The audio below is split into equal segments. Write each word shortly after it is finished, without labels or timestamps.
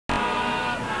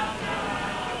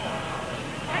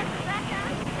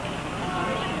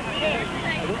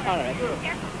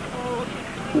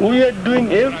We are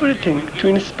doing everything to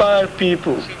inspire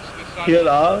people. Here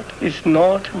art is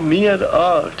not mere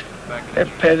art. A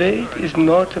parade is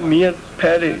not a mere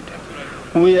parade.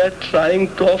 We are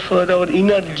trying to offer our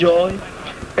inner joy,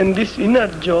 and this inner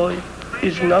joy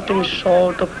is nothing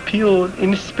short of pure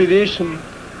inspiration.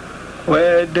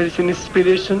 Where there is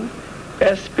inspiration,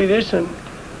 aspiration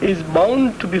is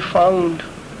bound to be found.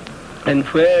 And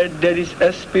where there is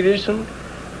aspiration,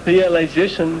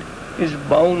 realization is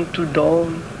bound to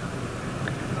dawn.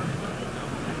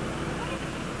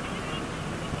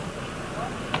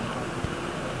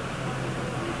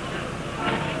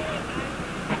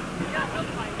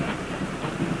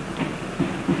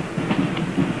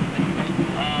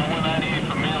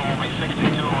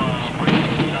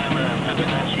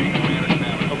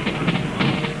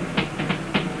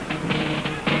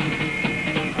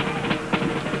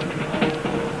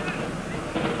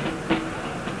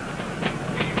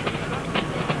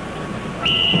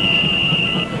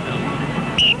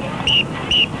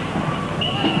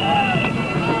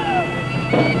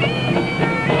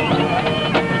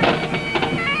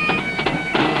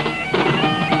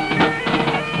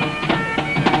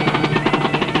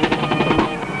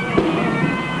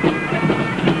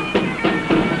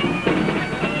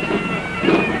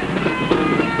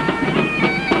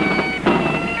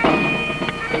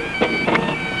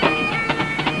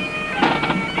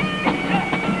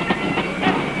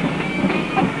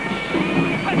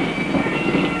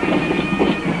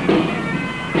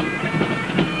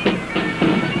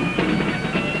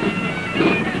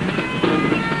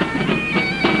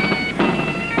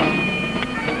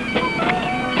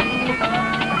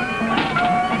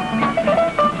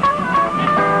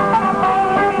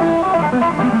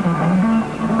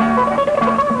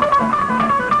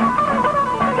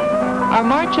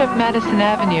 Up Madison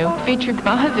Avenue featured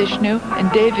Mahavishnu and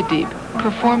Devadip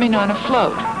performing on a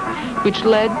float, which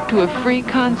led to a free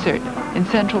concert in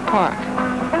Central Park.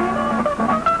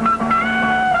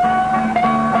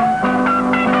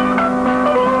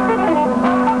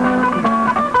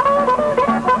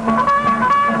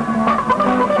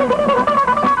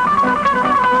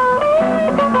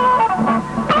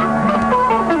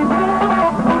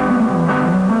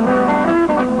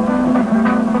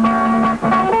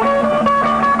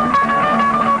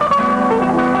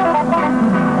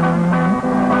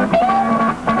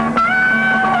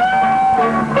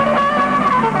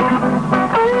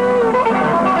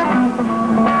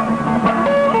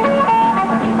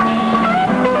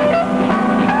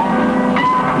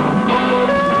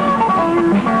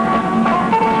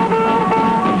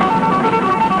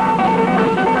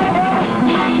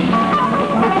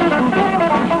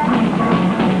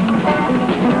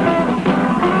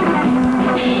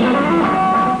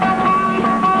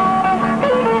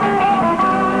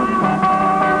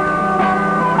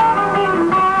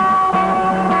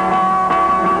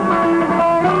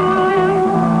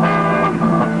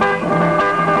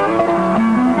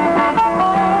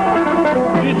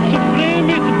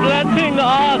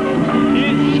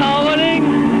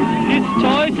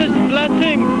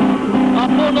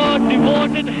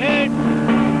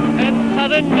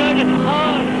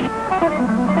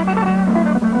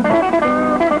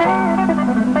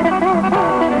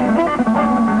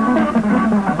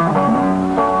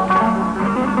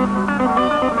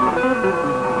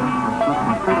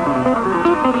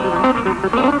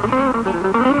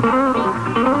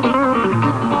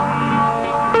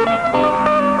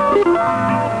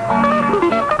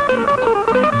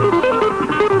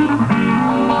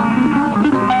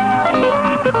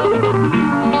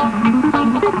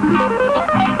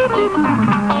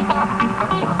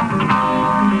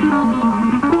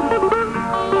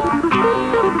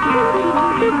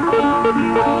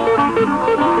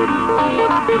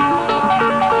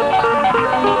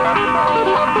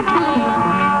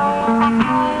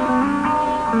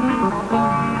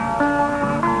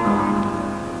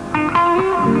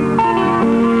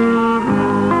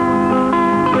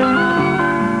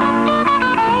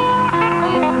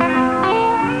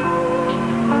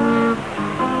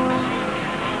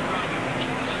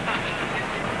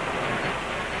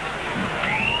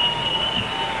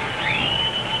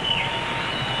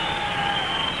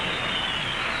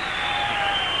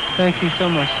 Thank you so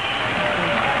much.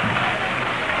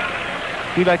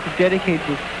 We'd like to dedicate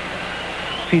this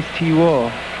piece to you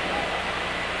all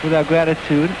with our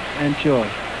gratitude and joy.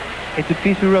 It's a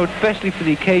piece we wrote especially for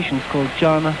the occasion. It's called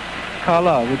Jana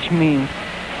Kala, which means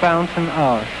fountain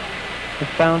art, the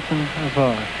fountain of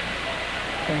art.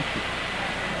 Thank you.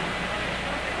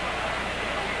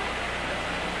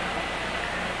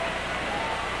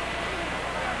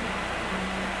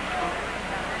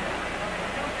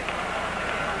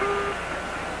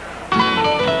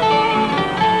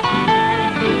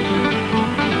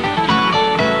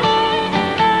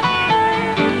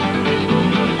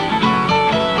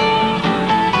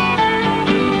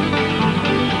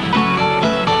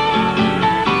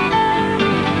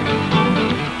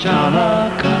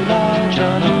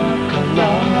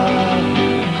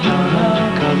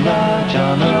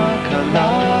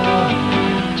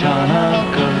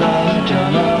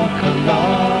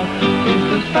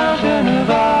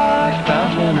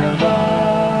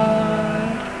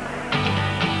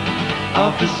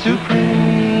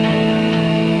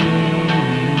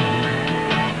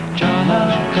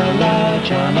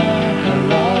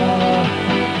 Janakala,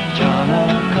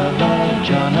 Janakala,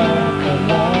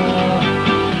 Janakala,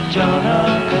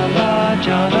 Janakala,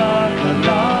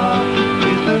 Janakala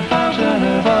is the fountain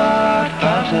of art,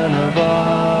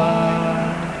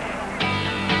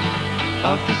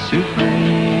 of the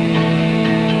supreme.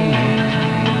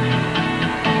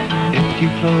 If you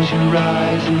close your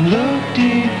eyes and look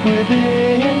deep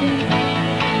within,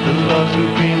 the love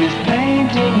supreme is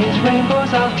painting his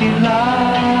rainbows of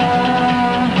delight.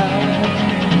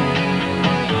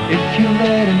 If you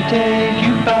let him take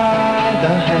you by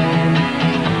the hand,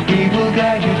 he will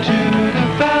guide you to the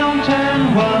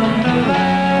fountain wonderland.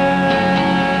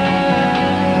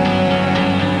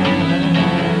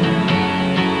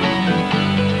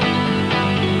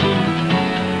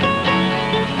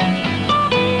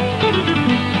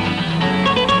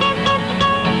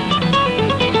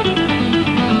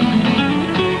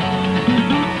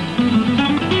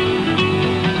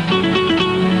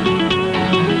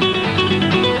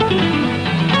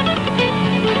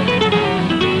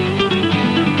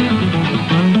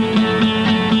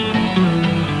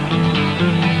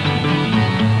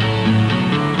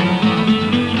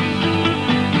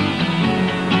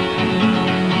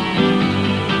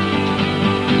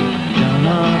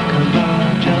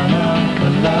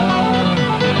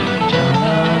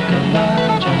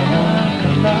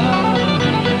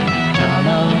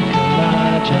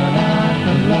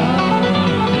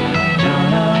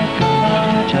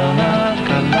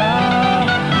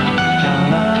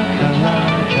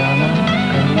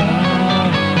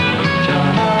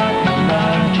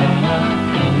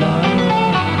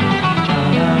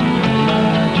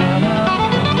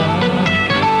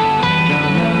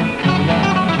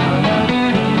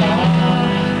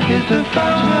 The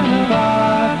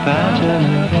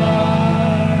fountain of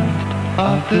art,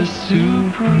 of the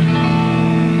supreme.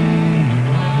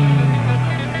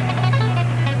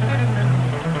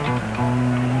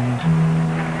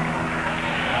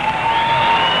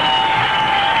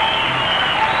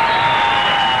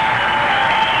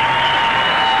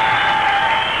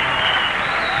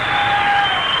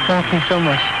 Thank you so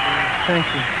much.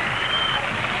 Thank you.